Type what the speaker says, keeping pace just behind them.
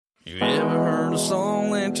You ever heard a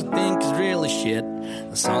song that you think is really shit?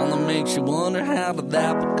 A song that makes you wonder how did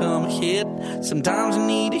that become a hit? Sometimes you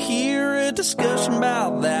need to hear a discussion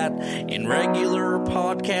about that in regular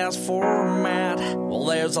podcast format. Well,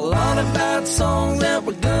 there's a lot of bad songs that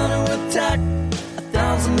we're gonna attack.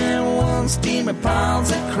 1,001 steaming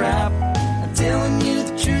piles of crap. I'm telling you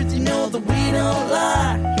the truth, you know that we don't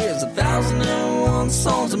lie. Here's 1,001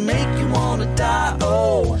 songs that make you wanna die.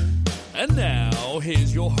 Oh. And now,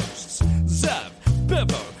 here's your hosts, Zav,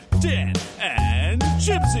 Bevo, Dan, and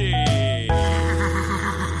Gypsy.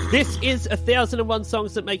 This is 1,001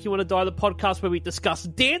 Songs That Make You Want to Die, the podcast where we discuss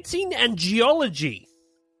dancing and geology.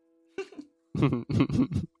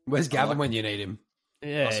 Where's Gavin when you need him?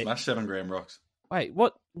 Yeah. I'll smash 7 gram rocks. Wait,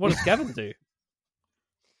 what does Gavin do?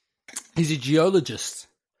 He's a geologist.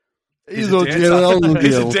 He's a dancer.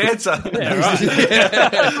 He's a dancer. Yeah, right.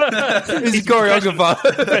 He's a choreographer.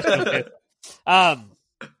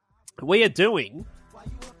 We are doing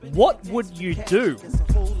What Would You Do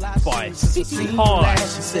by City High.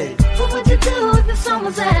 What would you do if the son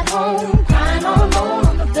was at home, crying all alone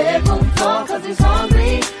on the bedroom floor because he's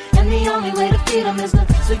hungry, and the only way to feed him is to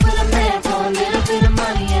sleep with a man for a little bit of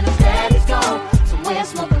money, and his daddy's gone somewhere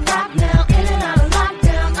smoking rock now, in and out of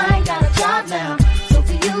lockdown. I ain't got a job now, so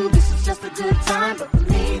for you this is just a good time, but for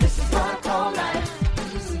me this is what I call life.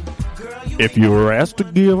 If you were asked to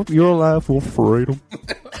give your life for freedom.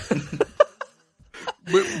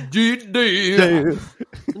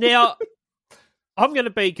 Now, I'm going to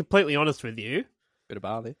be completely honest with you. Bit of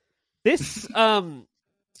barley. This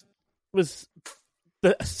was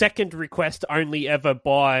the second request only ever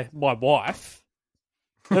by my wife.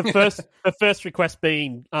 Her first request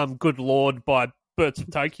being "Good Lord" by Birds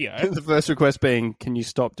of Tokyo. The first request being, can you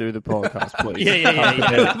stop doing the podcast, please?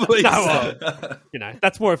 Yeah. Please. No,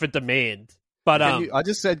 that's more of a demand. But I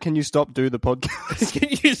just said, can you stop do the podcast? can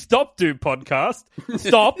you stop do podcast?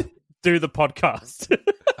 Stop do the podcast.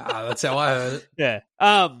 That's how I heard it. Yeah.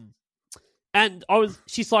 And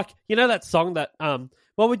she's like, you know that song that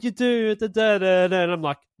what would you do? Da, da, da, da. And I'm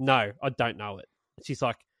like, no, I don't know it. She's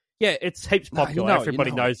like, yeah, it's heaps popular.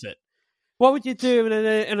 Everybody knows it. What would you do?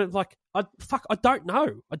 And I'm like, I don't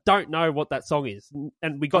know. I don't know what that song is.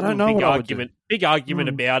 And we got into a big argument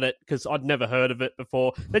about it because I'd never heard of it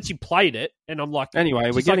before. Then she played it, and I'm like, anyway,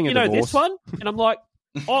 we're getting a divorce. You know this one? And I'm like,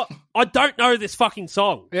 oh, I don't know this fucking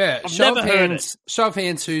song. Yeah, I've never heard it. Show of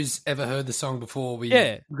hands who's ever heard the song before we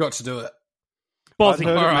got to do it.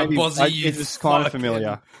 Bozzy. It was kind of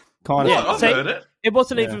familiar. I've heard it. It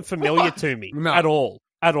wasn't even familiar to me at all.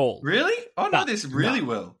 At all. Really? I know this really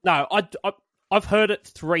well. No, I've heard it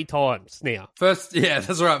 3 times now. That's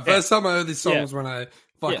right. First time I heard this song was when I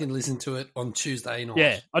fucking listened to it on Tuesday night.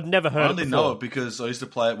 Yeah, I'd never heard it. I only before. know it because I used to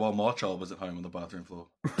play it while my child was at home on the bathroom floor.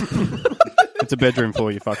 It's a bedroom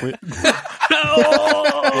floor, you fucquit.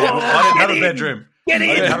 I didn't have a bedroom. Get in!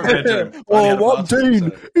 I didn't have a bedroom. Oh, what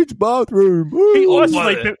Dean? It's bathroom.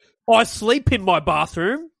 I sleep in my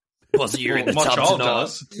bathroom. My child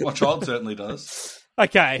does. My child certainly does.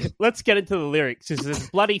 Okay, let's get into the lyrics. There's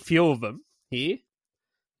bloody few of them here.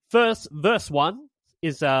 Verse 1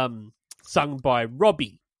 is sung by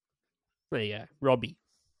Robbie. There you go, Robbie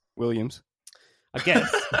Williams. I guess.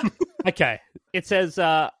 Okay, it says,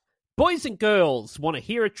 boys and girls, want to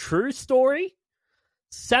hear a true story?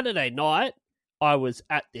 Saturday night, I was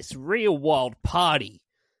at this real wild party.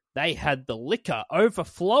 They had the liquor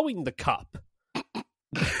overflowing the cup.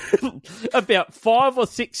 About 5 or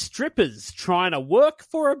 6 strippers trying to work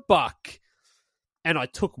for a buck. And I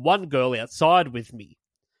took one girl outside with me.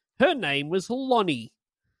 Her name was Lonnie.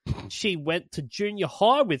 She went to junior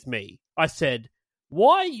high with me. I said,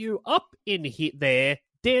 why are you up in there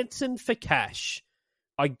dancing for cash?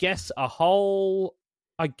 I guess a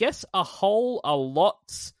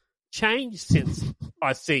lot's changed since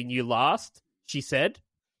I seen you last, she said.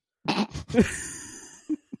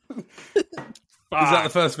 Is that the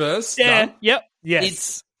first verse? Yeah. Done? Yep. Yes.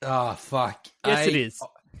 It's fuck. Yes, it is.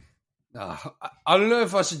 I don't know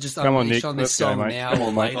if I should just unleash on this song now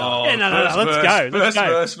or later. Oh, Yeah, no, let's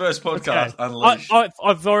go. First podcast. Okay. Unleash.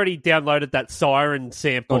 I've already downloaded that siren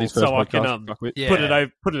sample, so I can put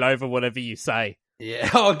it over whatever you say. Yeah.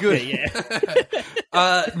 Oh, good.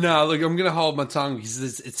 Yeah. No, look, I'm gonna hold my tongue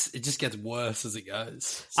because it just gets worse as it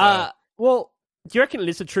goes. So. Well, do you reckon it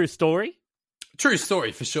is a true story? True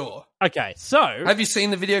story for sure. Okay, so have you seen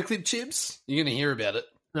the video clip, Chibs? You're gonna hear about it.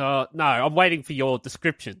 No, I'm waiting for your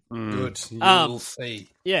description. Good. You'll see.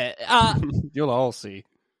 Yeah. You'll all see.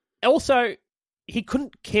 Also, he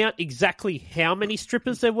couldn't count exactly how many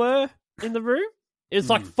strippers there were in the room. It was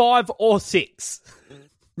like 5 or 6.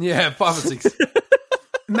 Yeah, 5 or 6.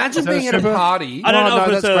 Imagine being at a party. I don't know no, if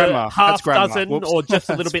it's that's a grandma. half That's grandma. dozen Whoops. or just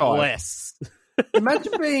a little That's bit fine. less.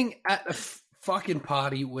 Imagine being at a fucking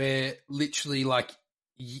party where literally like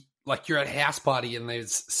you're at a house party and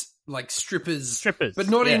there's like strippers, but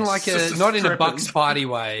not in yes. like a not in a Bucks party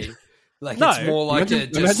way. Like No. it's more like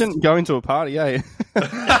Imagine going to a party, eh?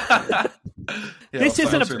 This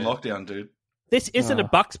isn't a through lockdown, dude. This isn't a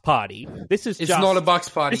Bucks party. This is it's just not a Bucks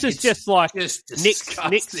party. This is It's just like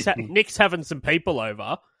disgusting. Nick's having some people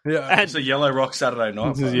over. Yeah. And It's a Yellow Rock Saturday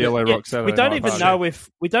night. This is bro. Yellow yeah, Rock Saturday. we don't night even party. know if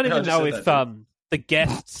I just said that, the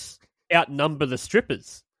guests outnumber the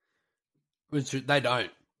strippers. Which they don't.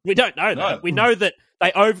 We don't know that. No. We know that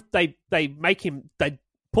they make him, they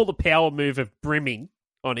pull the power move of brimming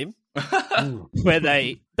on him, where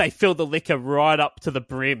they fill the liquor right up to the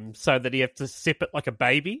brim so that he has to sip it like a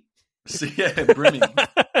baby. So, yeah, brimming.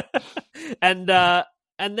 And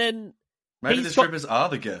then Maybe he's the strippers are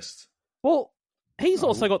the guests. well, he's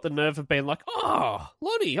also got the nerve of being like, "Oh,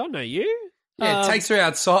 Lonnie, I know you." Yeah, takes her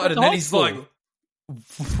outside, at and the then he's hospital.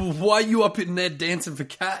 like, "Why are you up in there dancing for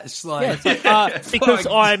cash?" Like, because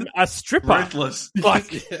I'm a stripper. Ruthless.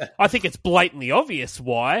 Like, I think it's blatantly obvious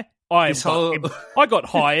why I got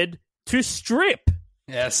hired to strip.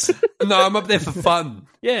 yes, no, I'm up there for fun.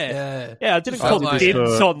 Yeah, I didn't Just call like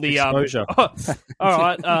dibs for on the exposure. all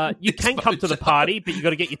right, you can come to the party, but you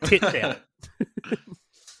got to get your tits out.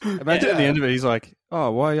 Imagine at the end of it, he's like,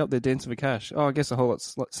 "Oh, why are you up there dancing for cash? Oh, I guess a whole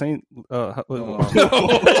lot's seen. Oh, Whole lot-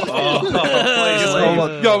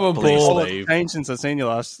 Go on, whole Paul. lot changed since I've seen you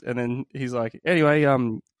last." And then he's like, "Anyway,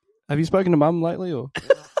 have you spoken to Mum lately?" Or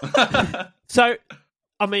So,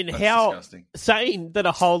 I mean, That's how disgusting. saying that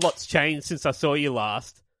a whole lot's changed since I saw you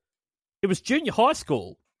last? It was junior high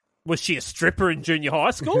school. Was she a stripper in junior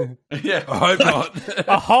high school? Yeah. I hope not.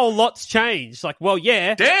 A whole lot's changed. Like, well,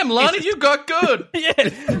 yeah. Damn, Lonnie, you got good.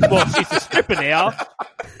 Yeah. Well, she's a stripper now.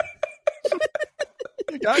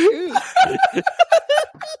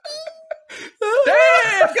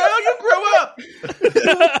 Damn, girl, you grew up.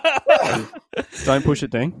 don't push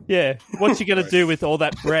it, Dean. Yeah. What's she going to do with all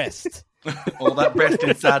that breast? All that breast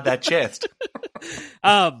inside that chest.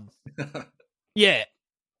 Yeah.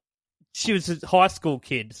 She was a high school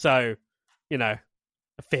kid, so, you know,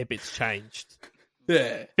 a fair bit's changed.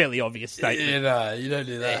 Yeah, Fairly obvious statement. you don't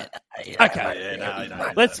do that. Okay. Yeah,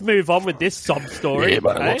 no. Let's move on with this sob story. Yeah,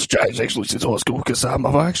 mate, okay? lots changed actually since high school because I've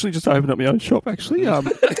actually just opened up my own shop. Actually,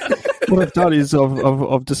 what I've done is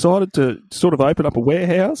I've decided to sort of open up a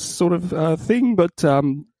warehouse sort of thing. But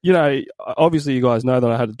you know, obviously you guys know that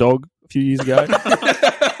I had a dog a few years ago.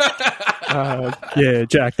 Yeah,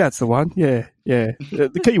 Jack, that's the one. Yeah.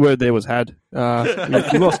 The key word there was had.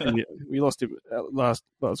 We lost him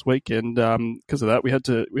last week, and because of that, we had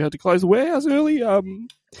to close the warehouse early.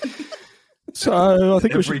 So I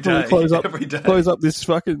think we should probably close up this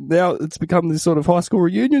fucking. Now it's become this sort of high school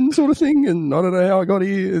reunion sort of thing, and I don't know how I got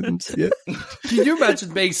here. And yeah, Can you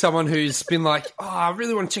imagine being someone who's been like, "Oh, I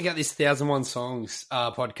really want to check out this 1001 Songs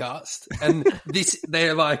podcast," and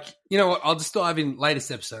they're like, "You know what? I'll just dive in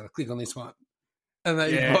latest episode. I'll click on this one," and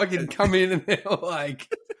they fucking come in and they're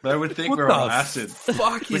like, They would think "What we're the on acid.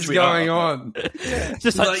 fuck Which is we going are. on?"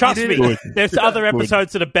 Just like, Like, trust you me, did there's other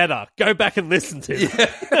episodes that are better. Go back and listen to them.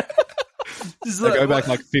 Just I go back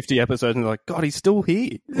like 50 episodes, and they're like, "God, he's still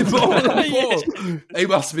here." Paul. He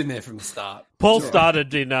must have been there from the start. Paul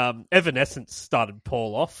started in Evanescence. Started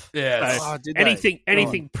Paul off. Yeah. So Oh, did they?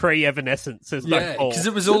 anything pre-Evanescence is Yeah, no Paul. because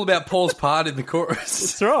it was all about Paul's part in the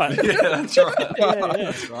chorus. That's right. Yeah, that's right.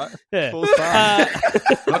 That's right. Yeah. Paul's part.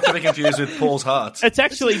 Not to be confused with Paul's Hearts. It's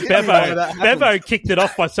actually why Bevo. that happens. Bevo kicked it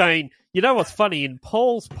off by saying, "You know what's funny in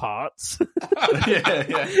Paul's parts,"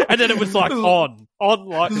 Yeah. and then it was like on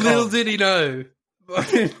like Little on. did he know.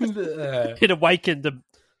 It awakened a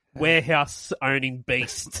warehouse owning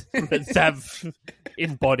beast that Zav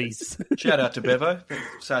embodies. Shout out to Bevo.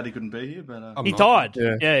 Sad he couldn't be here, but He died.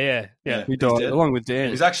 Yeah. Yeah. Yeah. He died dead. along with Dan.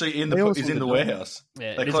 he's actually in They the also he's in the did that. warehouse.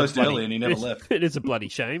 Yeah, They it is a closed bloody- early and he never it is- left. It is a bloody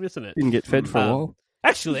shame, isn't it? Didn't get fed for a while.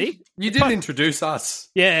 Actually, You didn't introduce us.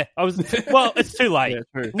 yeah, I was. Well, it's too late. Yeah,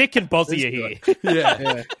 true. Nick and Bozzy are here.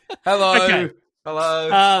 Yeah. Hello. Okay.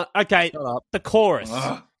 Hello. Okay, Shut up. the chorus.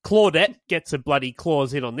 Ugh. Claudette gets a bloody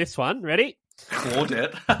clause in on this one. Ready?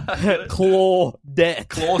 Claudette. Claudette.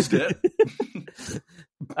 Claused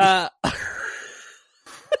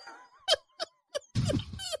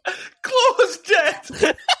Claused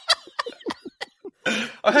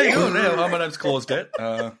Oh, how you doing now? Oh, my name's Clausdet.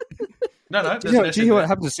 No. Do you hear what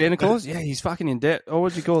happened to Santa Claus? Yeah, he's fucking in debt. Oh,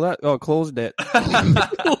 what'd you call that? Oh, Claus debt.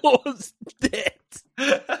 Claudette.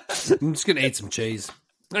 I'm just going to eat some cheese.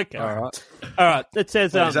 Okay. All right. All right. It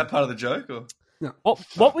says Is that part of the joke? Or? No.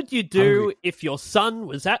 What would you do if your son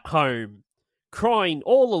was at home, crying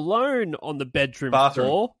all alone on the bedroom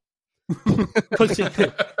floor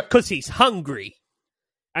because he's hungry,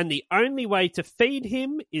 and the only way to feed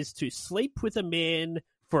him is to sleep with a man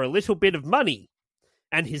for a little bit of money,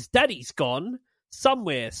 and his daddy's gone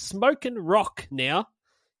somewhere smoking rock now,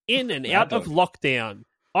 in and out of lockdown.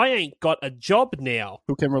 I ain't got a job now.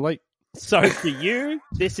 Who can relate? So for you,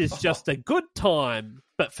 this is just a good time.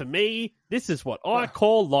 But for me, this is what I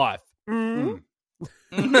call life.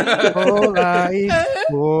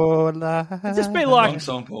 For life. Just be Wrong like,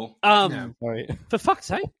 song, Paul. Sorry. for fuck's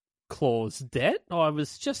sake, Claw's dead. I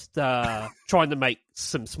was just trying to make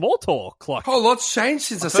some small talk. Like, A whole lot's changed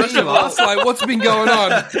since I seen you last. Like, what's been going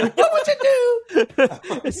on? What would you do?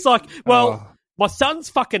 it's like, well, my son's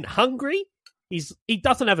fucking hungry. He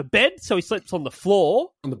doesn't have a bed, so he sleeps on the floor.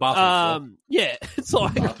 On the bathroom floor. Yeah, it's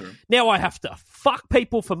like Bathroom. now I have to fuck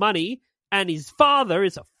people for money, and his father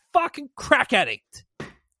is a fucking crack addict.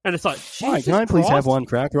 And it's like, Hi, Jesus can I please Christ. have one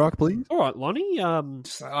crack rock, please? All right, Lonnie.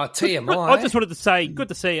 Just like, TMI. I just wanted to say, good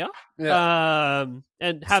to see you. Yeah.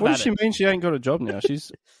 And have What at does she it. mean she ain't got a job now?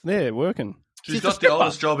 She's there working. She's She's a got the stripper.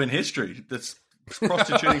 oldest job in history. That's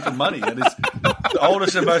prostituting for money. It is the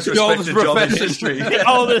oldest and most The oldest respected job in profession. history. The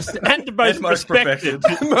oldest and the most, And most respected.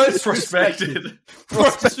 perfected. Most Respected.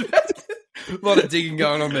 A lot of digging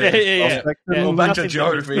going on there. Yeah. Well, back to Nothing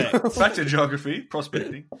geography. respect. Back to geography.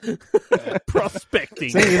 Prospecting. Prospecting.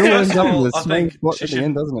 See, it all ends up in the I same think spot she at the should-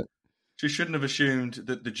 end, doesn't it? She shouldn't have assumed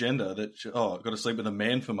that the gender that I've got to sleep with a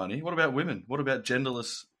man for money. What about women? What about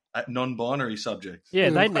genderless, non-binary subjects? Yeah,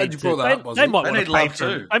 they Glad need you to. brought that up, They Ozzy. might They want need to pay love for.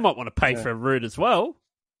 too. They might want to pay for a route as well.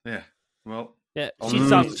 Yeah. Well, Yeah, I'll she's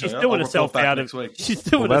tell you, she's I'll doing report herself back out next of. week. She's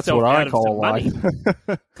doing Well, that's herself what I out of call some money.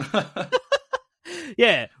 life.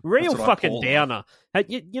 Yeah, real That's what I fucking call downer. Hey,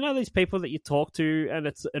 you know these people that you talk to, and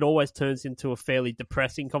it always turns into a fairly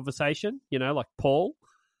depressing conversation. You know, like Paul.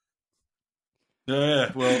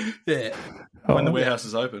 yeah. Well, Yeah. when the Oh, warehouse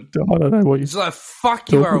is open. I don't know what It's like,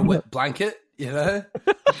 fuck, you are a wet blanket, you know?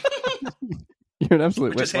 you're an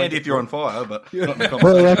absolute. Which is wet handy blanket. if you're on fire, but not in the Well,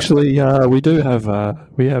 conversation. actually, we do have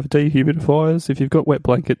dehumidifiers. If you've got wet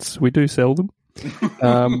blankets, we do sell them.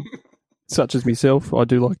 Such as myself, I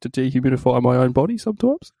do like to dehumidify my own body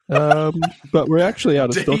sometimes. But we're actually out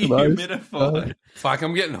of stock of those. Dehumidify. Fuck,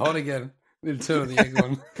 I'm getting hot again. Need to turn on the egg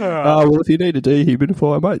one. Well, if you need a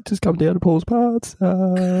dehumidifier, mate, just come down to Paul's Parts.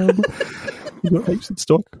 We've got heaps in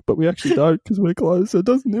stock, but we actually don't because we're closed. So it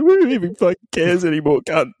doesn't. Who even fucking cares anymore,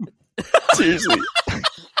 cunt? Seriously.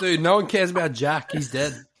 Dude, no one cares about Jack. He's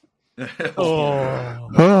dead.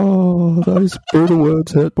 Oh, those brutal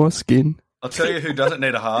words hurt my skin. I'll tell you who doesn't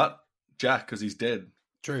need a heart. Jack, because he's dead.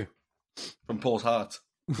 True. From Paul's heart.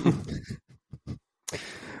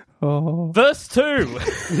 Oh, Verse 2.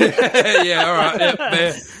 Yeah, all right. Yep,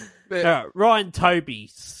 there. All right, Ryan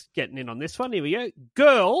Toby's getting in on this one. Here we go.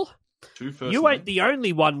 Girl, Two first you names. ain't the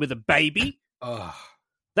only one with a baby. Oh,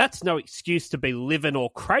 That's no excuse to be living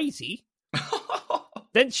or crazy.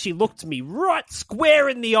 Then she looked me right square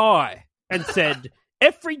in the eye and said,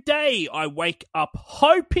 every day I wake up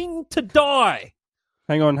hoping to die.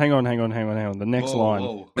 hang on. The next Whoa, line.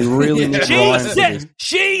 whoa. We really need Ryan for this.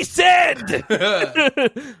 She said!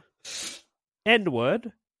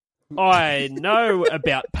 N-word. I know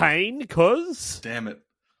about pain because Damn it.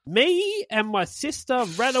 me and my sister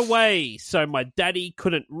ran away so my daddy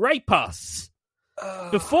couldn't rape us.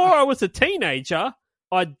 Before I was a teenager,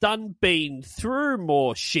 I'd done been through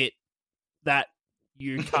more shit that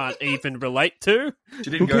you can't even relate to.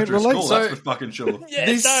 She didn't go can't through relate? school, So- that's for fucking sure. Yeah,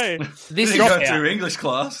 This- no. She this didn't is go out. through English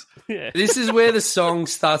class. Yeah. this is where the song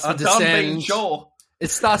starts to I've done being descend. sure.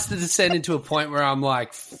 It starts to descend into a point where I'm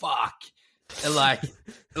like, fuck. And like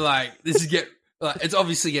this is it's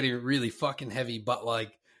obviously getting really fucking heavy, but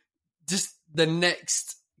like just the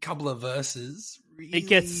next couple of verses really It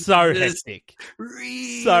gets so just hectic.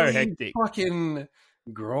 really So hectic. fucking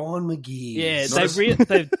Gron McGee. Yeah,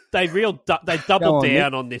 Not they Go double on,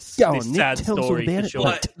 down Nick. on this Go this on, Nick. sad Tell us all story about for it. sure.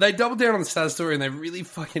 Like, they double down on the sad story and they really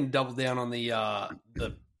fucking double down on the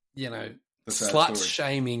you know The sad slut story.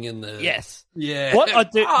 shaming and the Yes. yeah. What I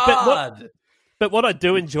do- but what- Hard. But what I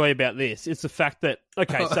do enjoy about this is the fact that,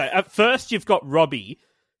 okay, so at first you've got Robbie,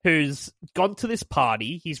 who's gone to this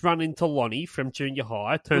party. He's run into Lonnie from junior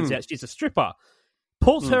high. Turns out she's a stripper.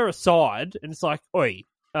 Pulls her aside and it's like, oi,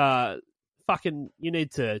 fucking, you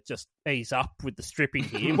need to just ease up with the stripping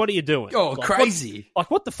here. What are you doing? Oh, Like, crazy.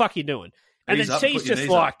 what the fuck are you doing? And Ease then up, she's put your just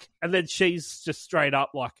knees up. like, and then she's just straight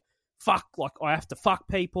up like, fuck, like I have to fuck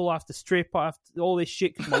people, I have to strip, I have to all this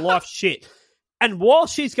shit because my life's shit. And while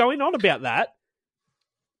she's going on about that,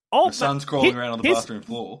 The son's crawling around on the bathroom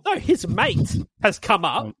floor. No, his mate has come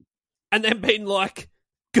up and then been like,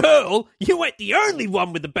 girl, you ain't the only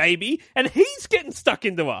one with the baby, and he's getting stuck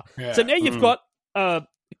into her. Yeah. So now you've got a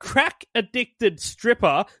crack-addicted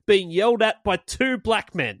stripper being yelled at by two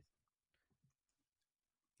black men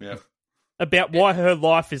Yeah. about why her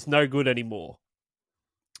life is no good anymore.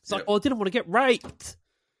 It's like, Yeah. oh, I didn't want to get raped.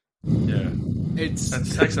 Yeah.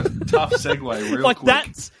 That takes a tough segue real Like, quick.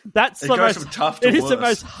 that's It the goes most, from tough to it is the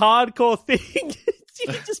worse. most hardcore thing. You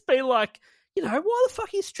can just be like, you know, why the fuck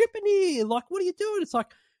are you stripping here? Like, what are you doing? It's like,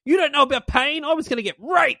 you don't know about pain. I was going to get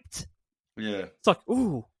raped. Yeah. It's like,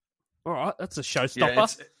 ooh, all right, that's a showstopper.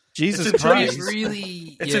 Yeah, Jesus It's until Christ. you-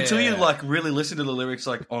 really. It's until you like really listen to the lyrics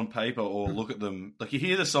like on paper or look at them. Like you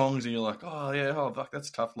hear the songs and you're like, oh yeah, oh fuck, that's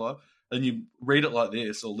a tough life. And you read it like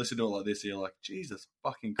this or listen to it like this, and you're like, Jesus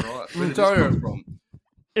fucking Christ, where did this come from?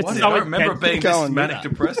 It's Why did so I remember intense. being Go this on, manic yeah.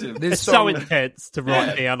 depressive? This It's so song, intense to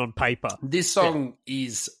write down on paper. this song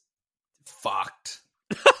is fucked.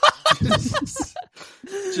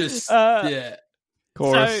 Just yeah.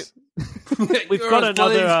 Chorus. We've got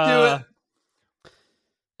another.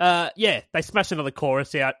 Yeah, they smash another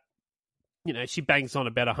chorus out. You know, she bangs on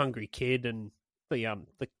about a hungry kid and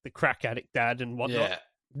the crack addict dad and whatnot. Yeah.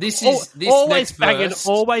 This is this always next verse.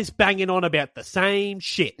 always banging on about the same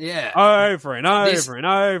shit. Yeah. Over and over This- and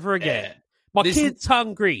over again. Yeah. My This- kid's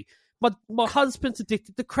hungry. My husband's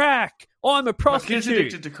addicted to crack. I'm a My prostitute. kid's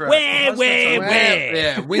addicted to crack. Where?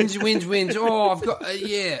 Yeah, whinge. Oh, I've got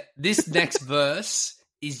yeah. This next verse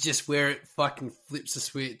is just where it fucking flips a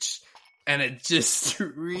switch, and it just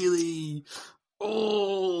really.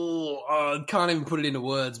 I can't even put it into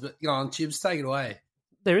words. But go on, Chibs, take it away.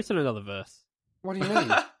 There isn't another verse. What do you mean?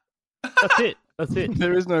 That's it. That's it.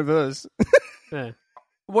 There is no verse. Yeah.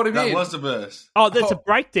 What do you That mean? was the verse. Oh, there's a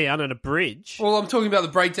breakdown and a bridge. Well, I'm talking about the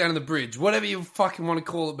breakdown of the bridge. Whatever you fucking want to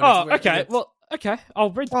call it. But Oh, it's where okay. it gets- Well, okay.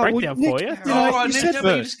 I'll read the Oh, well, breakdown Nick, for you. you know, All right, you Nick, said yeah, but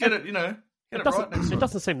you verse. just get it, you know, get It it right doesn't. next It time.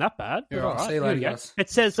 doesn't seem that bad. Yeah, All right, right, see you here later, we go. guys. It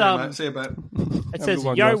says, See you, mate. See you, mate. it Have a says, good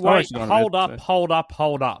one, yo, guys. I wait, actually don't hold read, up, so- hold up,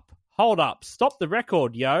 hold up, hold up. Stop the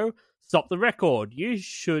record, yo. Stop the record. You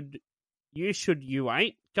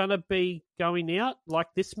ain't gonna be going out like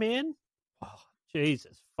this man. Oh,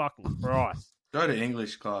 Jesus fucking Christ. Go to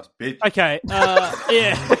English class, bitch. Okay,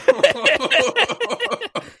 yeah.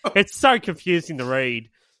 It's so confusing to read.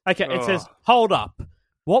 Okay, it says, hold up.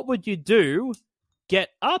 What would you do? Get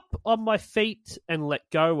up on my feet and let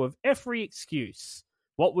go of every excuse.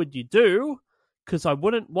 What would you do? Because I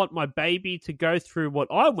wouldn't want my baby to go through what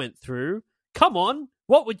I went through. Come on,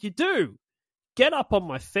 what would you do? Get up on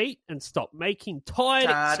my feet and stop making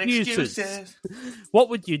tired excuses. What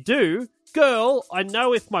would you do? Girl, I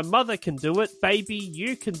know if my mother can do it, baby,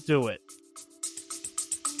 you can do it.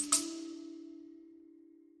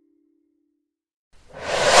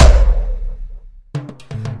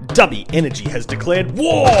 Dubby Energy has declared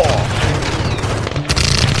war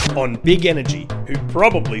on Big Energy, who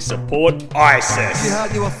probably support ISIS.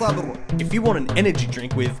 If you want an energy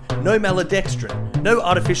drink with no maltodextrin, no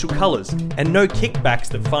artificial colours, and no kickbacks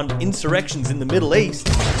that fund insurrections in the Middle East,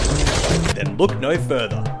 then look no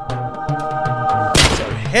further. So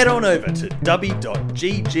head on over to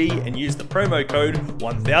dubby.gg and use the promo code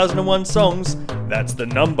 1001songs, that's the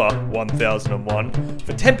number 1001,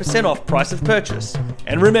 for 10% off price of purchase.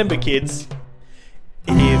 And remember, kids,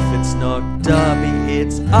 if it's not Dubby,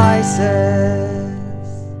 it's ISIS.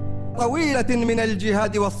 طويلة من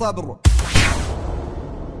الجهاد والصبر.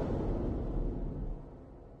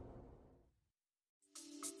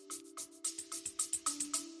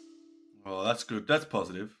 Oh, that's good. That's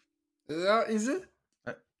positive. Is it?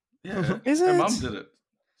 Yeah. Is Her it? mum did it,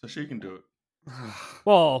 so she can do it.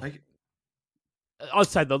 Well, Make it- I'd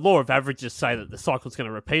say the law of averages say that the cycle's going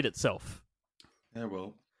to repeat itself. Yeah,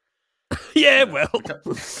 well. Yeah, well,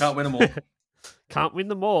 Can't win them all. can't win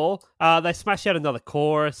them all. They smash out another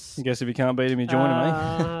chorus. I guess if you can't beat him, you join him,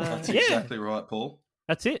 eh? That's Yeah, exactly right, Paul.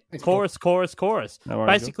 that's it. Chorus. No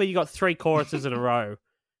worries, Basically, you got three choruses in a row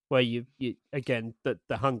where you again,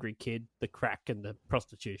 the hungry kid, the crack, and the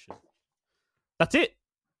prostitution. That's it.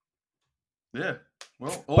 Yeah.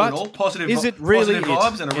 Well, all But in all, positive, Is it really positive it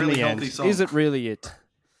vibes and a in really the healthy end? song. Is it really it?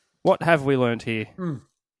 What have we learned here?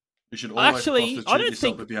 You should always Actually, I prostitute don't yourself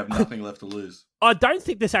think- if you have nothing left to lose. I don't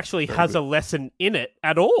think this actually has good. a lesson in it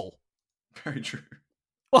at all. Very true.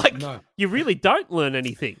 Like, No. you really don't learn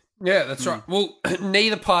anything. Yeah, that's right. Well,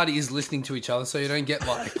 neither party is listening to each other, so you don't get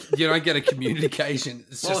a communication.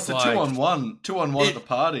 It's Well, just it's a like 2-on-1 at the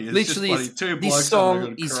party. It's literally just is- bloody two this blokes song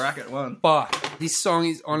having a is crack at one. fuck. This song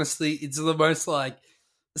is honestly, it's the most like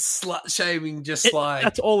slut shaming, just like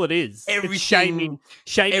that's all it is. everything,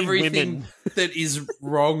 It's shaming everything women. that is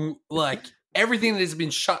wrong, like everything that has been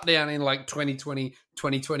shut down in like 2020,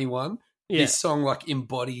 2021. Yeah. This song like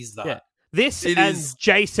embodies that. Yeah. This It and is-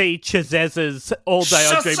 JC Chazez's All Day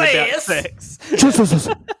I Dream About Sex.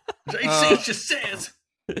 JC just says.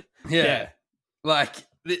 Yeah. Like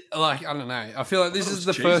I don't know. I feel like this is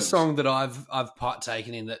the first song that I've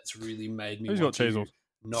partaken in that's really made me. Who's want got to cheesels?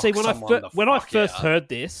 knock See, someone the when I fuck first out. heard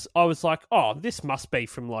this, I was like, "Oh, this must be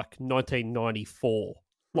from like 1994,"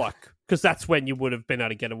 like because that's when you would have been able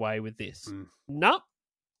to get away with this. Mm. No,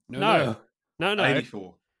 No. no,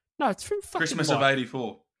 84. no, it's from fucking Christmas like, of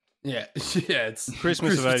 84. Yeah, yeah. It's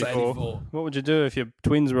Christmas of 84. What would you do if your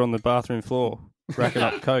twins were on the bathroom floor racking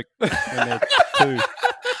up coke when they're 2?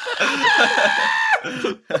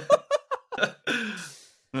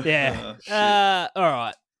 Yeah. Oh, shit. All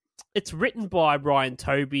right. It's written by Ryan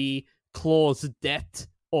Toby, Claus Det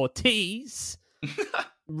Ortiz,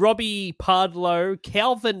 Robbie Pardlow,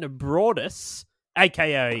 Calvin Broadus,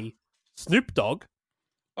 aka Snoop Dogg,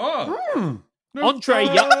 Oh. Andre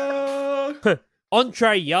Young,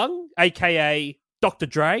 Andre Young, aka Dr.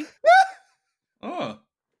 Dre, Oh.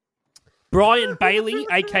 Brian Bailey,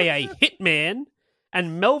 aka Hitman,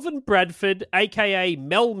 and Melvin Bradford, aka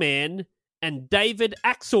Melman, and David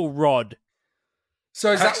Axelrod.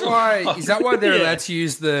 So is that why they're Yeah. allowed to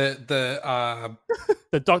use the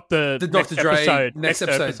The Dr. Dre next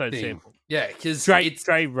episode thing? sample. Yeah, because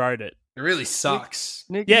Dre wrote it. it really sucks.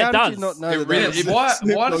 Nick, Yeah, how it did does. you not know It that really- that was Why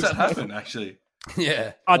Snoop does Dogg's that happen, actually?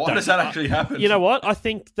 Yeah, I Why don't does that know. actually happen? You know what? I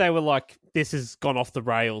think they were like, "This has gone off the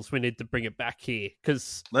rails. We need to bring it back here."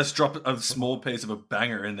 Because Let's drop a small piece of a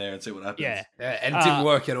banger in there and see what happens. yeah, and it didn't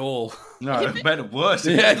work at all. No, it made it worse.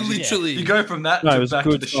 Yeah, literally. You go from that No, it to was a back to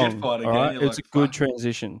good the song. shit fight again. all right? You're It's like, a good fuck.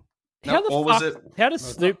 transition. how the or was fuck? it- How does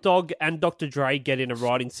Snoop Dogg and Dr. Dre get in a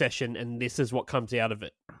writing session, and this is what comes out of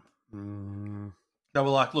it? They were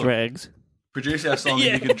like, look, Drags. produce our song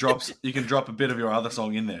Yeah. and you can drop a bit of your other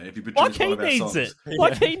song in there if you produce Like one he of our needs songs. it.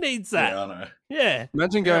 Like he needs that. Yeah, I know. Yeah.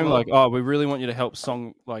 Imagine going well- like, oh, we really want you to help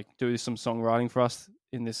do some songwriting for us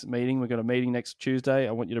in this meeting. We've got a meeting next Tuesday.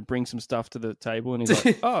 I want you to bring some stuff to the table. And he's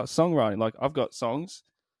like, oh, songwriting. Like, I've got songs.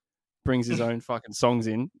 Brings his own fucking songs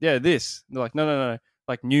in. Yeah, this. They're like, no.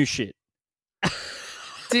 Like, new shit.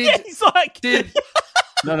 Yeah, he's like,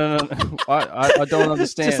 No. I don't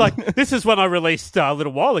understand. just like, this is one I released a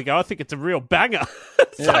little while ago. I think it's a real banger.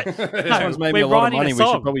 It's Yeah. like, This no, one's made me we're a lot of writing a money. We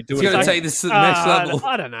song. should probably do It's it. going to again. take this to the next level.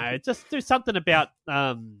 I don't know. Just do something about,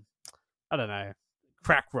 I don't know,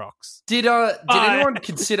 crack rocks. Did anyone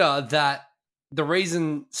consider that the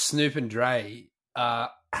reason Snoop and Dre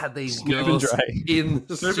had these Snoop and girls Dre. in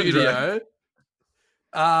the Snoop and studio,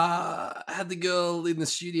 had the girl in the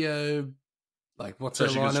studio, like what's So her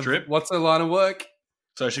she could line of strip? what's her line of work?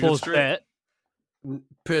 So she could Pause strip. bet.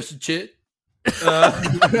 Person shit.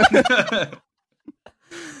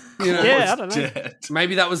 You know, Yeah, I don't know. dead.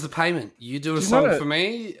 Maybe that was the payment. You do a She's song not a- for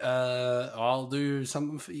me, I'll do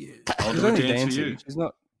something for you. I'll She's do a only dance for dancing. you. She's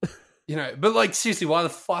not. You know, but like seriously, why the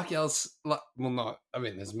fuck else? Like, well, not. I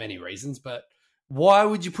mean, there's many reasons, but why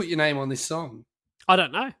would you put your name on this song? I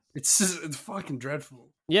don't know. It's just, it's fucking dreadful.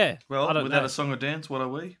 Yeah. Well, I don't without know. a song or dance, what are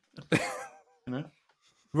we? You know,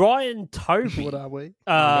 Ryan Toby. What are we?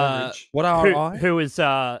 What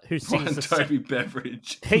who sings Ryan the Toby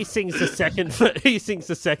Beveridge. he sings the second he sings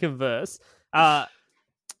the second verse.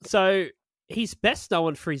 So he's best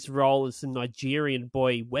known for his role as the Nigerian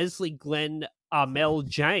boy Wesley Glenn Armel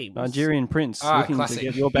James Nigerian Prince looking classic. to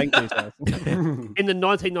get your bank details. in the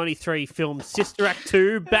 1993 film Sister Act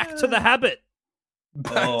 2: Back to the Habit.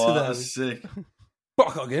 Back Oh, to that that. was sick.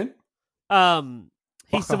 Fuck again.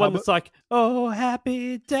 He's the one that's like, "Oh,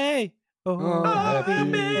 happy day, oh, happy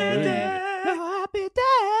happy day, day. oh, happy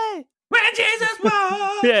day." When Jesus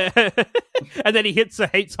walked. Yeah, and then he hits a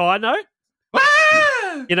Heats high note.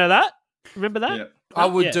 You know that? Remember that? Yeah. I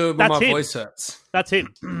would Yeah, do it, but that's my him. voice hurts. That's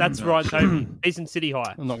him. That's Ryan Toby. He's in City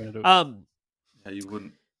High. I'm not going to do it. Yeah, you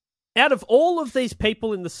wouldn't. Out of all of these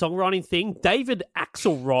people in the songwriting thing, David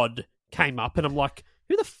Axelrod came up, and I'm like,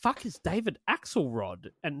 who the fuck is David Axelrod,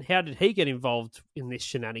 and how did he get involved in this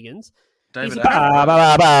shenanigans? David He's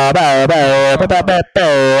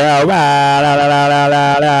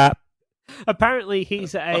Attenborough. Apparently,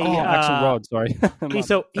 he's a Axel Rod, sorry.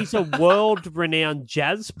 he's a world-renowned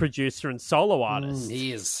jazz producer and solo artist.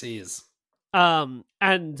 He is. And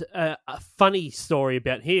a funny story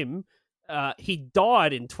about him: he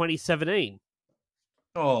died in 2017.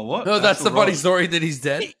 Oh, what? No, that's the Axl Rose. funny story that he's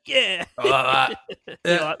dead. Yeah. Oh, that. You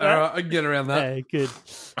Yeah, like that? all right, I can get around that. Yeah, good.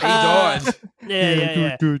 He died.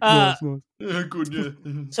 Yeah. Yeah, good,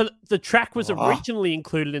 yeah. So the track was originally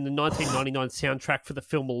included in the 1999 soundtrack for the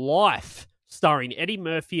film Life, starring Eddie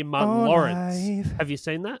Murphy and Martin Lawrence. Have you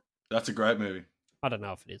seen that? That's a great movie. I don't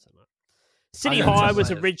know if it is or not. City don't High trust was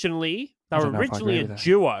that. originally I don't know if I agree a with that.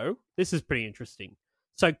 duo. This is pretty interesting.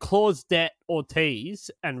 So Claudette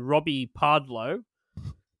Ortiz and Robbie Pardlo,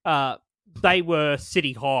 they were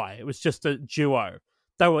City High. It was just a duo.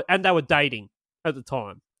 They were dating at the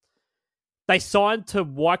time. They signed to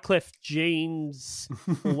Wyclef Jean's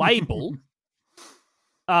label,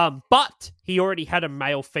 but he already had a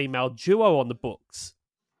male-female duo on the books.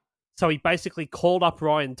 So he basically called up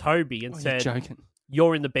Ryan Toby and said, joking.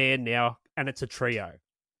 "You're in the band now, and it's a trio."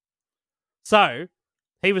 So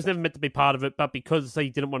he was never meant to be part of it, but because he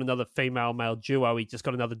didn't want another female-male duo, he just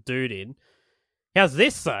got another dude in. How's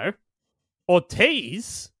this, though?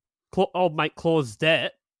 Ortiz, old mate Claudette,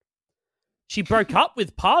 she broke up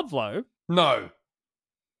with Pardlo No.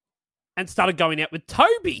 and started going out with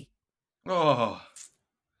Toby. Oh.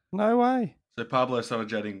 No way. So Pablo started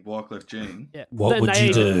dating Wyclef Jean. Yeah. What Then would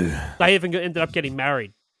you do? They even ended up getting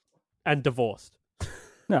married and divorced.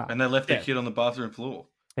 No. And they left their Yeah. kid on the bathroom floor.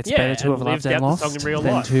 It's Yeah, better to and have loved lived out and the lost song in real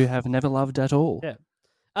than life. to have never loved at all. Yeah.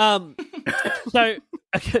 So,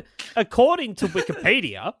 according to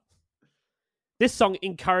Wikipedia, this song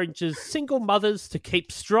encourages single mothers to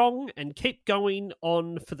keep strong and keep going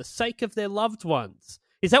on for the sake of their loved ones.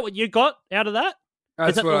 Is that what you got out of that?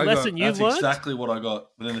 That's Is that what the I got. lesson you That's learned? exactly what I got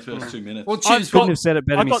within the first 2 minutes. Well, I've choose Couldn't have said it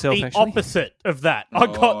better I got myself, the actually. opposite of that. I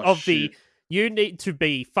got Oh, of the shit. you need to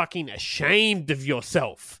be fucking ashamed of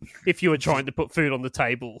yourself if you were trying to put food on the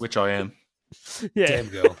table. Which I am. Yeah. Damn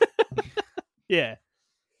girl. Yeah.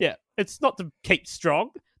 Yeah. It's not to keep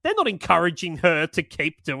strong. They're not encouraging her to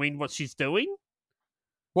keep doing what she's doing.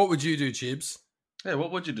 What would you do, Chibs? Yeah,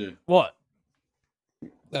 what would you do? What? I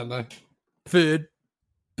don't know. Food.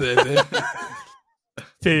 Bourbon.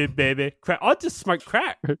 Food, baby. Crack. I'd just smoke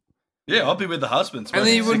crack. Yeah, I'll be with the husband. And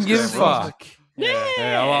then you wouldn't give a fuck. Yeah.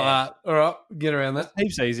 Yeah, I like that. All right, get around that.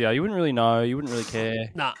 Heaps easier. You wouldn't really know. You wouldn't really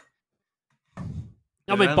care. Nah. I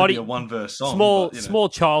It'd mean, only body. be a one-verse song. Small, but, you know. small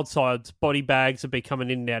child size body bags would be coming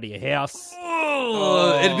in and out of your house.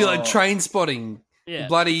 It'd be like train spotting. Yeah,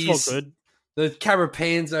 Bloody it's all good. The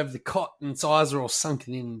carapans over the cot and its eyes are all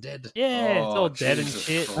sunken in and dead. Yeah, it's all Oh, dead and Jesus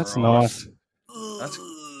shit. That's Christ. nice. That's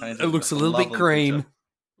It looks a little bit lovely green. picture.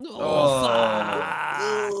 Oh,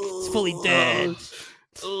 fuck. It's fully dead. It's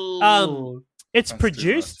That's too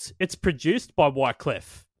produced. It's produced by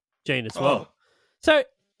Wyclef Jean as well. Oh. So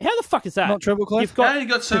how the fuck is that? Not Treble Clef? You've How got you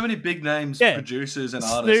got so many big names, Yeah. producers and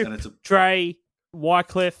artists, Snoop, and it's a Dre,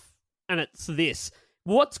 Wyclef, and it's this.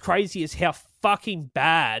 What's crazy is how fucking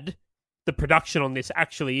bad the production on this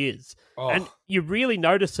actually is. Oh. And you really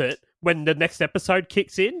notice it when the next episode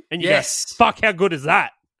kicks in and you Yes. go, fuck, how good is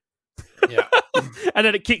that? Yeah. And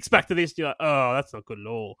then it kicks back to this and you're like, oh, that's not good at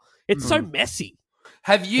all. It's so messy.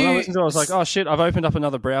 Have you? When I listened to it, I was like, oh shit, I've opened up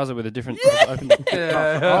another browser with a different... I've opened up-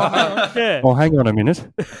 Yeah. Yeah. Oh, hang on a minute.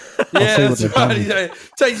 Yeah, see what that's they've right. done. You know, it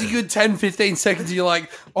takes a good 10, 15 seconds. And you're like,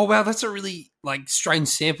 oh, wow, that's a really like strange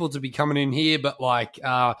sample to be coming in here. But like,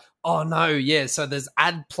 oh, no, yeah. So there's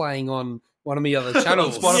ad playing on one of the other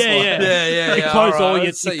channels. Spotify. Yeah. You close all right.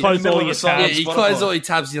 your, So you close middle all of your a song. Yeah, tabs. you Spotify. close all your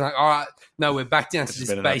tabs. You're like, all right, no, we're back down to It's this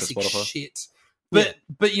been enough for basic Spotify. shit.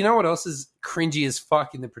 But you know what else is cringy as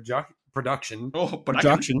fuck in the production? oh,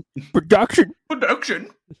 Production. Production.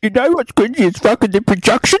 You know what's cringy as fuck in the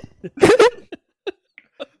production?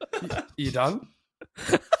 You done?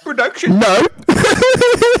 Production. No.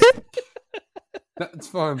 No, it's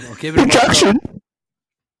fine. I'll give it a production.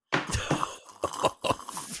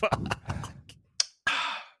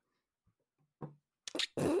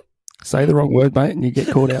 Say the wrong word, mate, and you get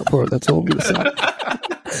called out for it. That's all I'm going to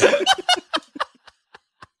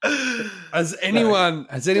say. Has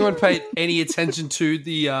anyone paid any attention to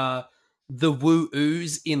the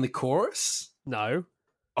woo-oos in the chorus? No.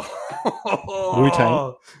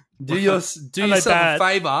 Wu-Tang. Do Are they yourself bad? a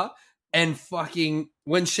favor and fucking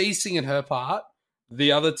when she's singing her part,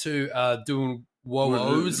 the other two are doing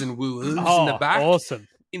woo-oos and woo-oos in the back Awesome.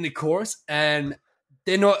 in the chorus, and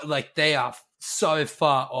they're not like they are so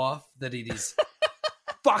far off that it is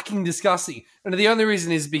fucking disgusting. And the only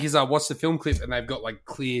reason is because I watched the film clip and they've got like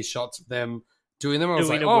clear shots of them doing them. I was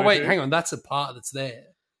Doing like, a oh wait, woo-hoo. hang on, that's a part that's there.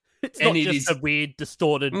 It's And not it just is- a weird,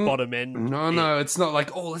 distorted bottom end. No, it's not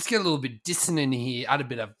like, oh, let's get a little bit dissonant here, add a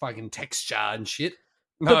bit of fucking texture and shit.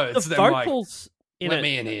 No, The it's them like, vocals in let it,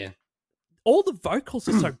 me in here. all the vocals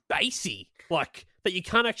are so bassy, like that you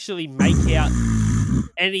can't actually make out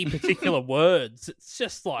any particular words. It's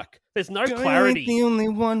just like there's no clarity. The only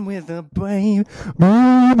one with a brain.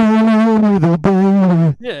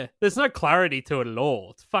 Yeah, there's no clarity to it at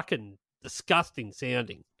all. It's fucking disgusting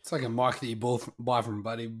sounding. It's like a mic that you buy from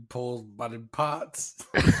Paul's Budded Parts.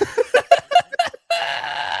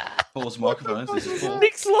 Paul's microphones. This is Paul.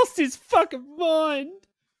 Nick's lost his fucking mind.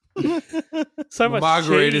 So much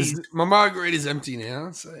cheese. My margarita's empty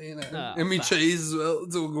now, so you know, and my fuck. cheese as well.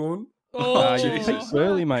 It's all gone. Oh, You're too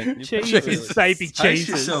early, mate. cheese, baby Taste cheese.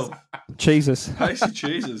 yourself. Jesus. Taste your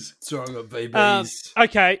cheeses. So I got BBs.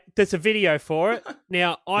 Okay, there's a video for it.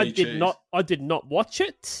 Now I Big did cheese. not watch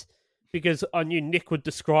it because I knew Nick would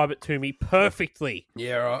describe it to me perfectly.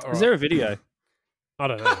 Yeah, all right. Is there a video? I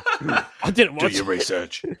don't know. I didn't watch it.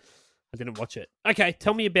 research. I didn't watch it. Okay,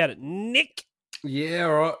 tell me about it, Nick. Yeah,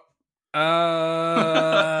 all right.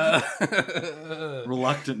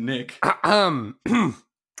 Reluctant Nick.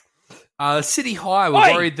 City High were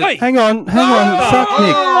worried that. Hang on. Fuck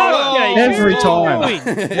Nick. Every time.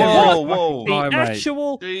 Whoa. The Hi, mate.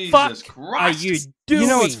 actual Jesus fuck Christ. are you doing? You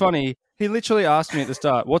know what's funny? He literally asked me at the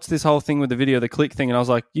start, "What's this whole thing with the video, the click thing?" And I was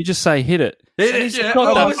like, "You just say hit it." Hit it, yeah. not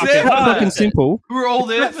I that was fucking there for hard. Fucking that. simple. We were all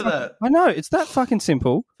there for that. I know it's that fucking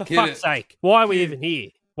simple. For Hit fuck's it. sake, why are we even here?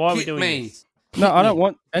 Why are we Hit doing me. this? No, I don't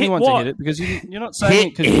want anyone to what? hit it because you're not saying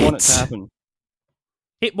it because you want it to happen.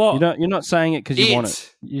 Hit what? You're not saying it because you want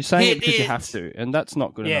it. You're saying Hit it because you it. have to, and that's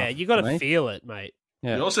not good enough. yeah, you got to mate. feel it, mate.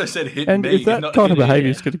 Yeah. You also said hit And me. if that not kind of hit it.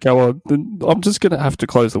 behaviour is going to go on, then I'm just going to have to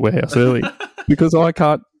close the warehouse early because I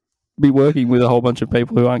can't be working with a whole bunch of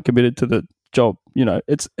people who aren't committed to the job. You know,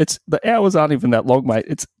 it's the hours aren't even that long, mate.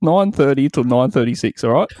 It's 9:30 till 9:36.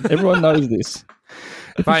 All right, everyone knows this.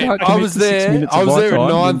 If you Mate, can't I commit was to 6 there. minutes I of was my there at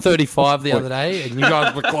time, then 9:35 the other day, and you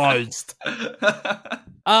guys were closed.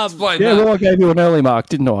 Explain Yeah, that. well, I gave you an early mark,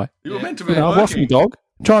 didn't I? You were meant to be You know, I've lost my working. dog.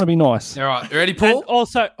 I'm trying to be nice. All right, you ready, And Paul?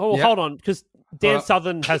 also, Yeah. hold on, because Dan Alright.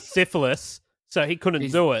 Southern has syphilis, so he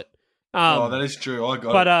couldn't do it. Oh, that is true. I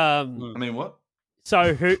got but it. I mean, what?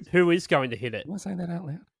 so who is going to hit it? Am I saying that out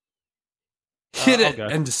loud? Hit I'll it go.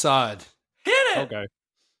 and decide. I'll go.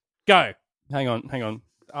 Go. Hang on.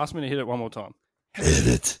 Ask me to hit it one more time. Hit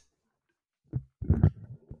it.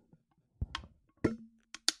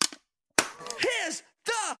 Here's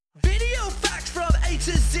the video facts from A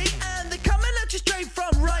to Z, and they're coming at you straight from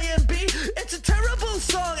Ryan B. It's a terrible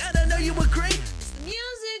song, and I know you agree. It's the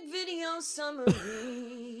music video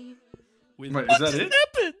summary. Wait, is that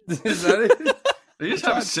it? Is that it? Did you just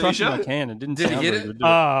have a Crushing my seizure? can. It didn't Did he sound hit very it? good. Oh,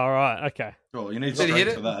 all right. Okay. Oh, you need Did he hit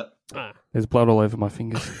strength it? for that. Ah. There's blood all over my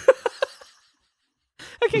fingers.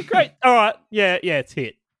 Okay, great. All right. Yeah, it's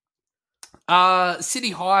hit.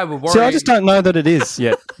 City High were worried. See, I just don't know that it is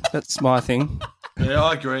yet. That's my thing. Yeah,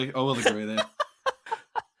 I agree. I will agree there.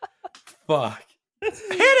 Fuck. Hit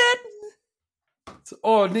it.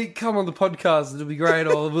 Oh, Nick, come on the podcast. It'll be great.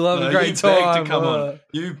 Oh, we'll have No, a great you time. begged to come on.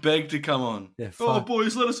 You begged to come on. Yeah, Oh, fuck.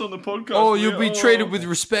 boys, let us on the podcast. Oh, you'll be Yeah, treated with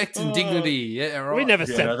respect and dignity. Yeah, right. We never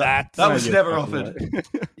Yeah, said that. that. That was you're never fucking offered.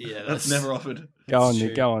 Yeah, That's never offered. Go on, true.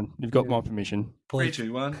 Nick. Go on. You've got my permission. 3,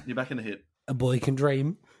 2, 1. You're back in the hit. A boy can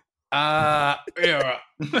dream. Yeah,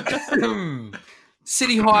 right.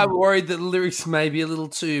 City High were worried that the lyrics may be a little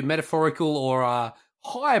too metaphorical or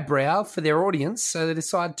highbrow for their audience, so they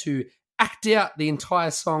decided to act out the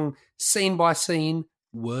entire song scene by scene,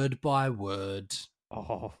 word by word.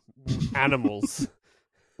 Oh, animals.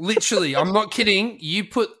 Literally, I'm not kidding. You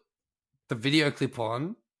put the video clip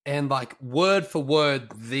on, and like word for word,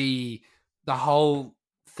 the whole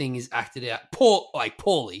thing is acted out.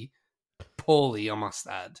 Poorly, I must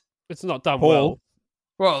add. It's not done Paul. well.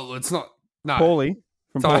 Well, it's not. No, Paulie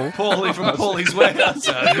from Sorry. Paul. Paulie from Paulie's warehouse.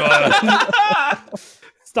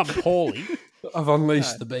 It's done poorly. I've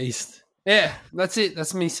unleashed the beast. Yeah, that's it.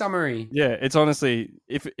 That's me summary. Yeah, it's honestly,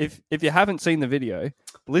 if you haven't seen the video,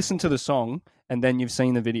 listen to the song and then you've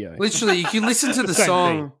seen the video. Literally, you can listen to the Same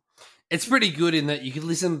song. thing. It's pretty good in that you can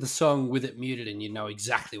listen to the song with it muted and you know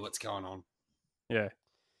exactly what's going on. Yeah.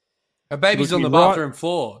 Her baby's Look on the me right- bathroom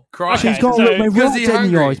floor crying. Okay, She's got so- to look me Because right he dead in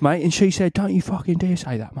the hungry. eyes, mate, and she said, "Don't you fucking dare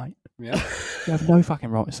say that, mate. Yeah. You have no fucking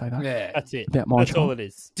right to say that." Yeah. That's it. About my That's all child. it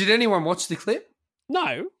is. Did anyone watch the clip?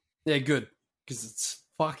 No. Yeah, good. Because it's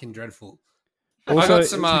fucking dreadful. Also, got is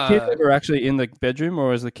some, the kid ever actually in the bedroom,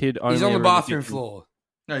 or is the kid only He's on the ever bathroom kitchen? floor.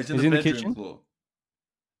 No, he's in Is the he in the bedroom kitchen? floor.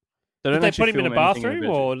 They Did don't they actually put him in a film anything bathroom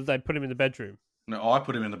bedroom. or did they put him in the bedroom? No, I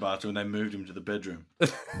put him in the bathroom and they moved him to the bedroom.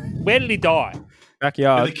 Where did he die? In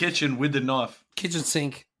backyard? the kitchen with the knife. Kitchen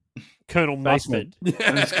sink. Colonel Basement. Mustard.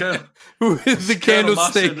 And it's Colonel, With the Colonel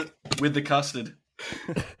candlestick. Mustard with the custard.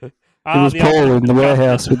 It Ah, was the Paul old- in the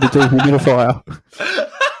warehouse with the dehumidifier.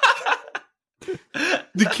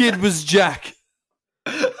 The kid was Jack.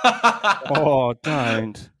 Oh,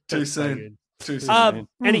 don't. Too soon. Too soon.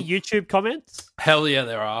 Any YouTube comments? Hell yeah,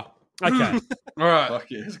 there are. Okay. All right. Fuck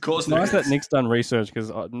yeah. Of course It's there nice is. that Nick's done research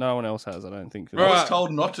because no one else has, I don't think. For I this. was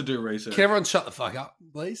told not to do research. Can everyone shut the fuck up,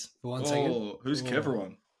 please, for 1 second? Oh, who's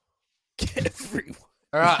Keveron? Everyone.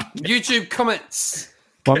 All right. YouTube comments.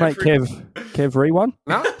 My mate Kev Re1.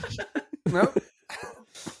 No? No?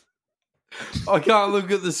 I can't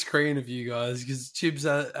look at the screen of you guys because Chibs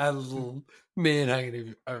had a little man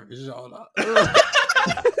hanging over his shoulder.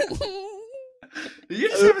 You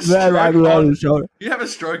just have a stroke on, you have a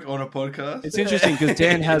stroke on a podcast? It's interesting because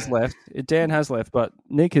Dan has left. Dan has left, but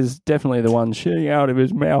Nick is definitely the one shitting out of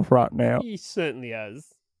his mouth right now. He certainly has.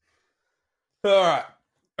 All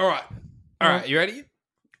right. You ready?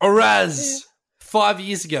 Oraz, 5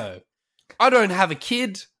 years ago. I don't have a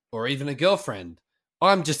kid or even a girlfriend.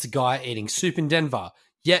 I'm just a guy eating soup in Denver.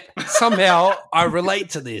 Yet somehow I relate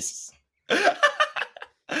to this.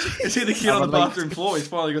 Is he the kid on the bathroom floor? He's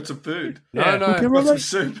finally got some food. No. Got some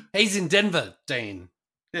soup. He's in Denver, Dean.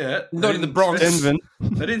 Yeah. Not in the Bronx. Denver.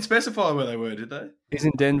 They didn't specify where they were, did they? He's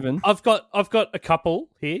in Denver. I've got a couple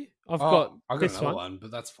here. I've got this another one, but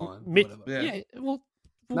that's fine. Whatever. Yeah. Yeah, we'll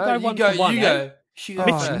No, go you one go. for one. You go. You go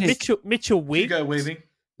first. Mitchell You Wigg. go weaving.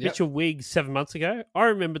 Mitchell Wigg 7 months ago. I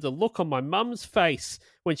remember the look on my mum's face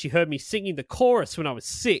when she heard me singing the chorus when I was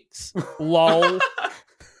 6. Lol.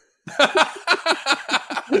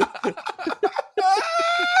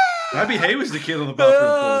 Maybe he was the kid on the bathroom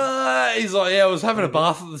floor. He's like, yeah, I was having a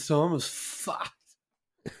bath at the time. I was fucked.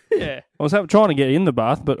 Yeah. I was trying to get in the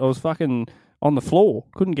bath, but I was fucking on the floor.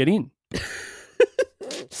 Couldn't get in.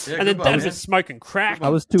 Yeah, And then good Dad one. was smoking crack. I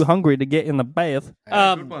was too hungry to get in the bath.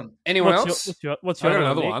 Good one. Anyone What's else? what's I your got other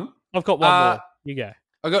another Nick? one. I've got one more. You go.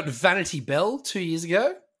 I got Vanity Bell 2 years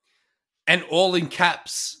ago, and all in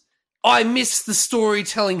caps. I miss the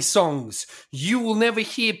storytelling songs. You will never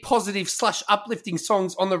hear positive/uplifting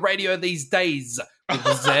songs on the radio these days. With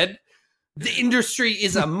a Z. The industry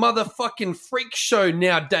is a motherfucking freak show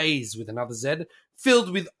nowadays. With another Z.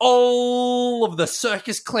 Filled with all of the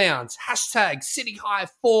circus clowns. Hashtag City High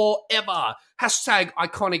forever. Hashtag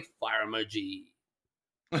iconic fire emoji.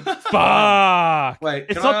 Fuck. Wait,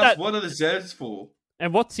 It's can not I ask, that- what are the Zs for?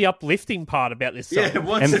 And what's the uplifting part about this song? Yeah,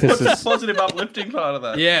 what's the positive uplifting part of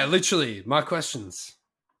that? Yeah, literally. My questions.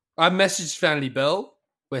 I messaged Vanity Bell.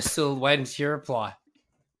 We're still waiting to hear a reply.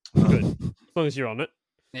 Good. As long as you're on it.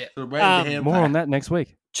 Yeah. So waiting to hear More back. on that next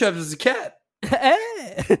week. Chubs is a cat.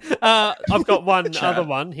 I've got one other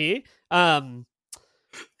one here. From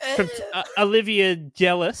Olivia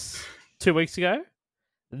Jealous 2 weeks ago.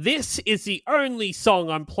 This is the only song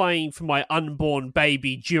I'm playing for my unborn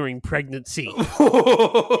baby during pregnancy.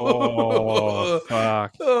 Oh,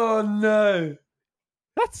 fuck. Oh, no.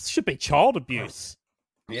 That should be child abuse.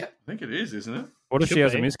 Yeah. I think it is, isn't it? What if Should she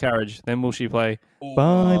has a be. miscarriage? Then will she play Oh,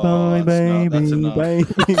 Bye Bye that's Baby enough. Baby?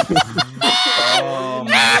 Oh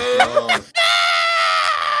my god.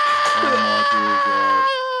 Oh my dear god.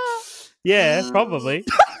 Yeah, probably.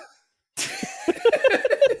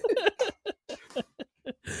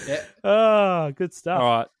 Yeah. Oh, good stuff.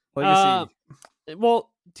 All right. Legacy.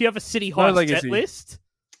 Well, do you have a City High Legacy. set list?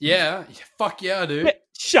 Yeah. Fuck yeah, I do.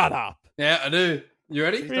 Shut up. Yeah, I do. You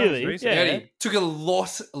ready? Really? research. Yeah. Ready? Took a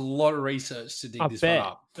lot of research to dig I this bet. one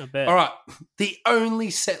up. I bet. All right. The only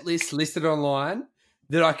set list listed online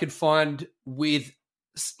that I could find with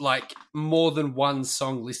like more than one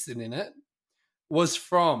song listed in it was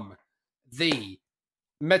from the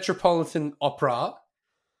Metropolitan Opera,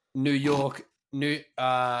 New York,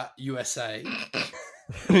 USA.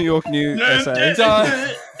 New York, New SA.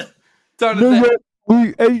 Done at the,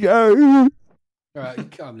 all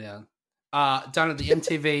right, calm down. Done at the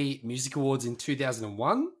MTV Music Awards in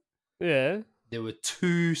 2001. Yeah. There were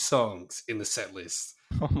 2 songs in the set list.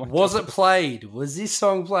 Oh my Was God. it played? Was this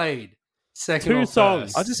song played? Second 2 or songs.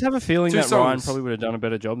 first? I just have a feeling 2 that Ryan songs. probably would have done a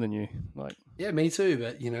better job than you. Like, Yeah, me too,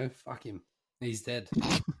 but, fuck him. He's dead.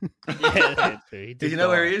 Yeah, he Do did you know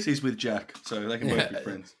where die. he is? He's with Jack, so they can both be Yeah.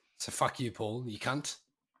 friends. So fuck you, Paul, you cunt.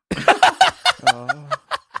 oh.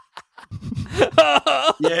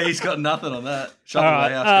 Yeah, he's got nothing on that. Shut All the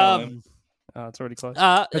right, way out, going. It's already close.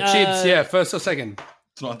 Chibs, yeah, first or second?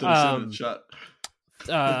 It's not 37, um, shut.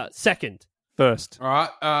 Second. First. All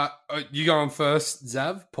right, you go on first,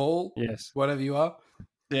 Zav, Paul, Yes. whatever you are.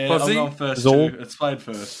 Yeah, Pussy? I'm on first Zol? too. It's played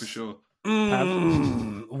first, for sure.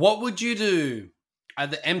 What would you do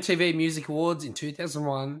at the MTV Music Awards in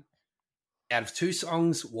 2001? Out of 2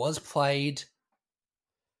 songs, was played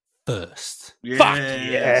first. Yes. Fuck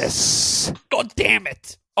yes. God damn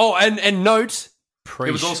it. Oh, and note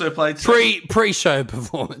It was also played second. pre-show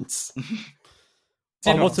performance.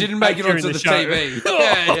 Didn't make it onto the TV.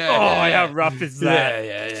 How rough is that?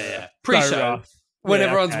 Yeah. Pre-show. rough. When Yeah,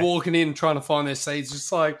 everyone's okay. walking in trying to find their seats,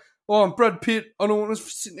 just like, oh, I'm Brad Pitt. I don't want to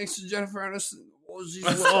sit next to Jennifer Aniston. While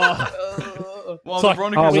It's like-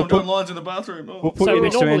 Veronica's we'll on doing lines in the bathroom. Oh. We'll put So you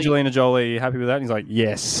next to normally- Angelina Jolie. You happy with that? And he's like,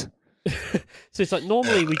 yes. So it's like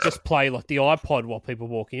normally we just play like the iPod while people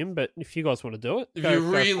walk in, but if you guys want to do it, If go- you go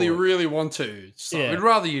really, for it. really want to. So Yeah. we'd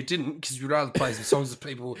rather you didn't, because we'd rather play some songs that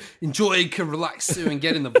people enjoy, can relax to, and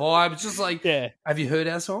get in the vibe. It's just like, Yeah. have you heard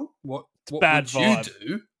our song? What bad would vibe. you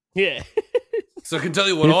do? Yeah. So I can tell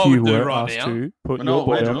you what if I you would do were right asked now. to put We know your what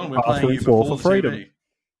we're boy doing. on We're playing pathway you for before freedom. TV.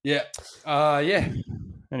 Yeah. Yeah.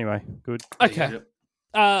 Anyway, good. Okay.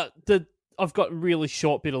 Yep. I've got a really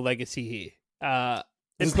short bit of legacy here.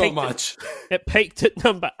 There's not much. It peaked at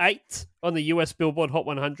number 8 on the US Billboard Hot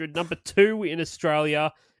 100, number 2 in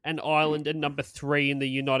Australia and Ireland, and number 3 in the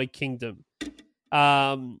United Kingdom.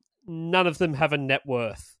 None of them have a net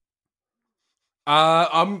worth.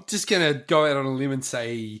 I'm just going to go out on a limb and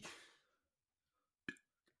say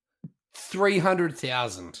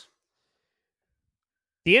 300,000.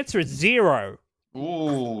 The answer is 0.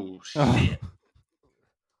 Oh, shit.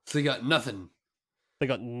 So you got nothing. They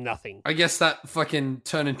got nothing. I guess that fucking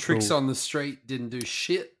turning tricks Cool. on the street didn't do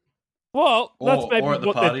shit. Well, that's maybe or at the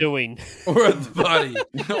what party. they're doing. Or at the party.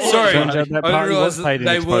 Sorry, Turns out that I didn't party realize was paid that in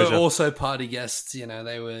they were exposure. also party guests. You know,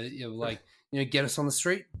 they were get us on the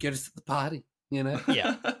street, get us to the party. You know.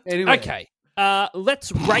 Yeah. Anyway, Okay.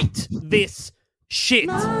 Let's rate this shit.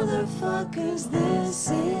 Motherfuckers, this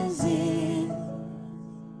is it.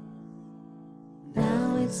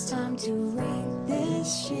 Now it's time to rate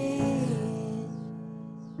this shit.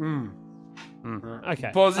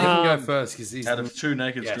 Okay. Bozzy can go first because he's Out of 2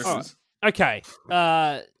 naked Yes. strippers. Okay.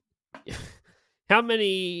 How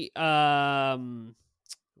many what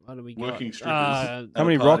do we got? Working strippers. How At a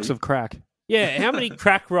many party. rocks of crack? Yeah, how many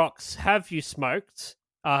crack rocks have you smoked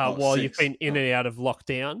while 6. you've been in and out of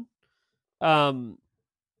lockdown?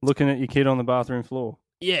 Looking at your kid on the bathroom floor.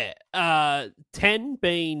 Yeah. 10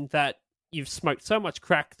 being that you've smoked so much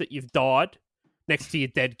crack that you've died next to your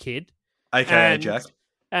dead kid. AKA And- Jack.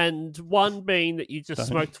 And 1 being that you just Don't.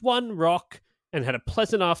 smoked 1 rock and had a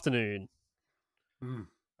pleasant afternoon.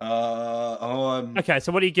 Okay,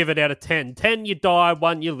 so what do you give it out of 10? 10 you die,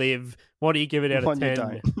 1 you live. What do you give it out of One you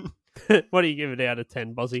 10? What do you give it out of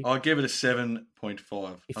 10, Bozzy? I'll give it a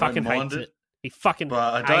 7.5. He I fucking don't mind hates it. He fucking But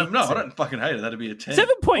I hates don't. No, it. I don't fucking hate it. That'd be a 10. 7.5.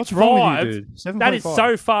 What's wrong with you, dude? That is 7.5.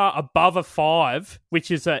 so far above a 5, which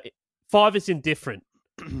is 5 is indifferent.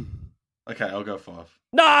 Okay, I'll go 5.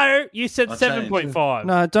 No, you said I'll change. 7.5.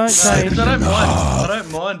 No, don't change. I don't mind. I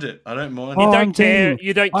don't mind it. I don't mind You it. don't I'm care. telling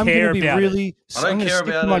You don't I'm care gonna be about really. it. I don't I'm gonna care stick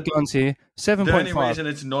about to my it. guns here. The only 7.5. reason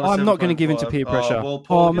it's not a I'm not gonna give in to 7.5 peer pressure. well,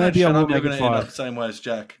 Paul, Oh, maybe I shut will up, you're make it going to end 5. up the same way as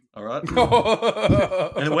Jack. All right?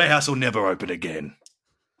 And the warehouse will never open again.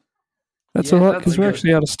 That's Yeah, all right that's because we're good.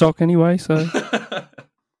 actually out of stock anyway. So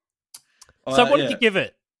So what did you give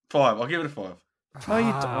it? 5. I'll give it a 5. oh, you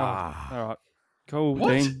all right, cool,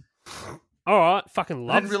 What? Dean. All right, fucking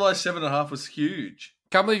I love didn't realise 7.5 was huge.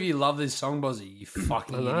 Can't believe you love this song, Bozzy. You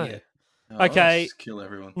fucking I know. idiot. Oh, Okay. just kill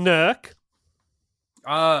everyone. Nurk.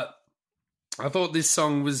 I thought this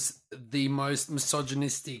song was the most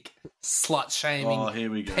misogynistic, slut-shaming Oh,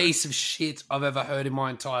 here we go. piece of shit I've ever heard in my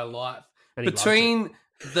entire life. And he loves Between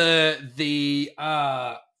the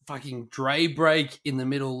fucking Dre break in the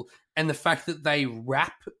middle and the fact that they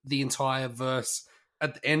rap the entire verse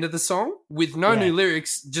at the end of the song with no new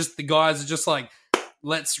lyrics, just the guys are just like,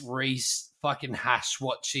 let's fucking hash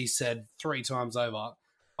what she said 3 times over.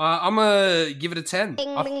 I'm gonna give it a 10. I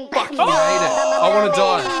fucking hate it. I want to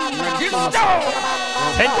die. You ready to kill myself?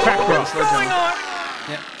 10 crack rocks.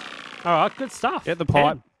 Yeah. All right, good stuff. Get the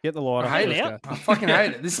pipe. Get the lighter. I hate Let's it. go. I fucking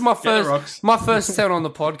hate it. This is my the rocks. first 10 on the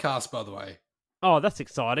podcast, by the way. Oh, that's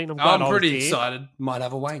exciting. I'm glad I'm I was pretty here. excited. Might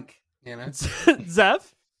have a wank, you know.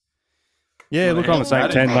 Zav? Yeah, look, I'm the same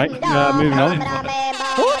 10, mate. Moving on.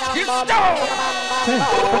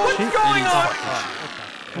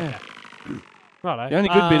 10. Righto. The only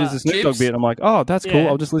good bit is the Snoop Dogg Chips? bit. I'm like, oh, that's cool. Yeah.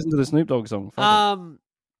 I'll just listen to the Snoop Dogg song. Fuck it.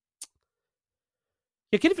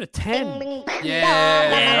 Yeah, give it a 10.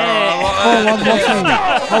 Yeah. Oh, I'm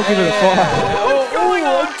watching. I'll give it a 5.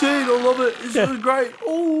 I'm 10. I love it. It's really great.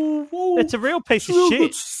 Oh, It's a real piece of real shit.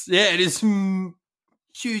 good. Yeah, it is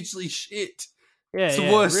hugely shit. Yeah, It's the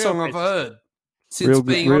yeah, worst real song I've piece of heard since Real-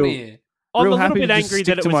 being on real- here. I'm Real a little happy bit to just angry stick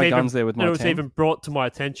that it to was my even guns there with my that it was 10. even brought to my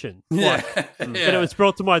attention. Yeah. That it was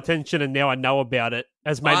brought to my attention, and now I know about it.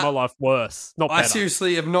 Has made my life worse, not I better.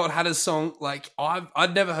 seriously have not had a song like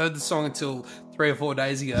I'd never heard the song until 3 or 4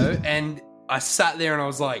 days ago, and I sat there and I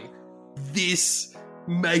was like, "This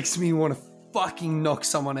makes me want to fucking knock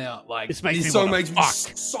someone out. Like, This makes me song wanna makes me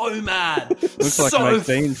fuck. so mad. Looks like it so makes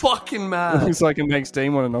Dean- fucking mad. Looks like it makes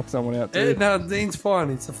Dean want to knock someone out too. No, Dean's fine.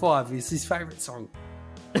 It's a 5. It's his favourite song.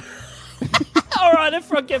 All right,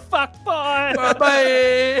 everyone get fucked. Bye.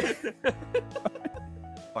 Bye.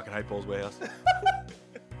 Fucking hate Paul's Warehouse.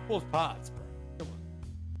 Paul's parts, bro. Come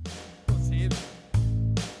on. What's him?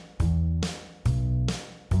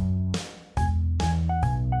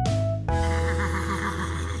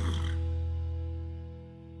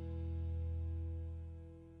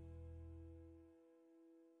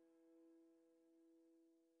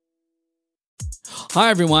 Hi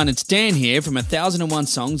everyone, it's Dan here from 1001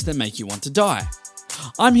 Songs That Make You Want to Die.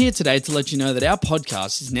 I'm here today to let you know that our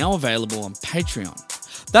podcast is now available on Patreon.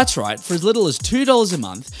 That's right, for as little as $2 a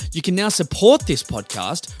month, you can now support this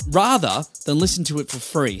podcast rather than listen to it for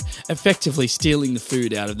free, effectively stealing the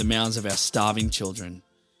food out of the mouths of our starving children.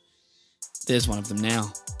 There's one of them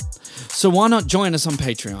now. So why not join us on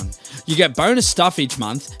Patreon? You get bonus stuff each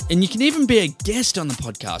month, and you can even be a guest on the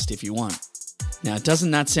podcast if you want. Now, doesn't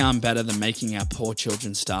that sound better than making our poor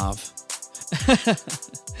children starve?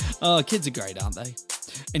 Oh, kids are great, aren't they?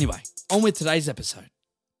 Anyway, on with today's episode.